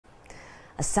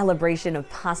A celebration of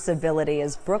possibility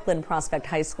as Brooklyn Prospect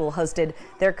High School hosted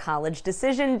their College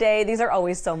Decision Day. These are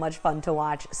always so much fun to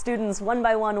watch. Students one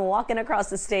by one walking across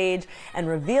the stage and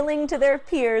revealing to their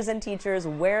peers and teachers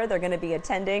where they're going to be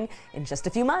attending in just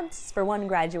a few months. For one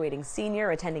graduating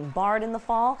senior attending Bard in the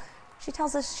fall, she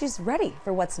tells us she's ready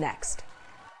for what's next.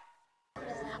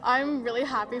 I'm really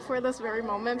happy for this very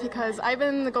moment because I've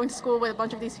been going to school with a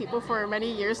bunch of these people for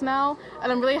many years now,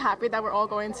 and I'm really happy that we're all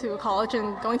going to college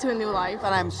and going to a new life.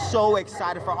 And I'm so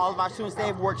excited for all of our students.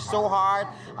 They've worked so hard,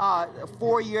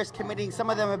 4 years committing. Some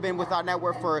of them have been with our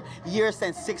network for years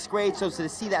since 6th grade, so to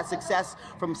see that success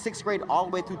from 6th grade all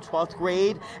the way through 12th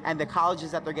grade and the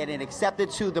colleges that they're getting accepted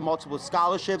to, the multiple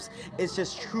scholarships, is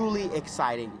just truly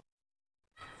exciting.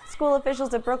 School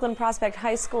officials at Brooklyn Prospect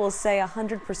High School say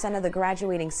 100% of the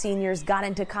graduating seniors got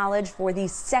into college for the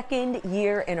second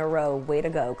year in a row. Way to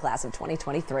go, class of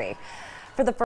 2023. For the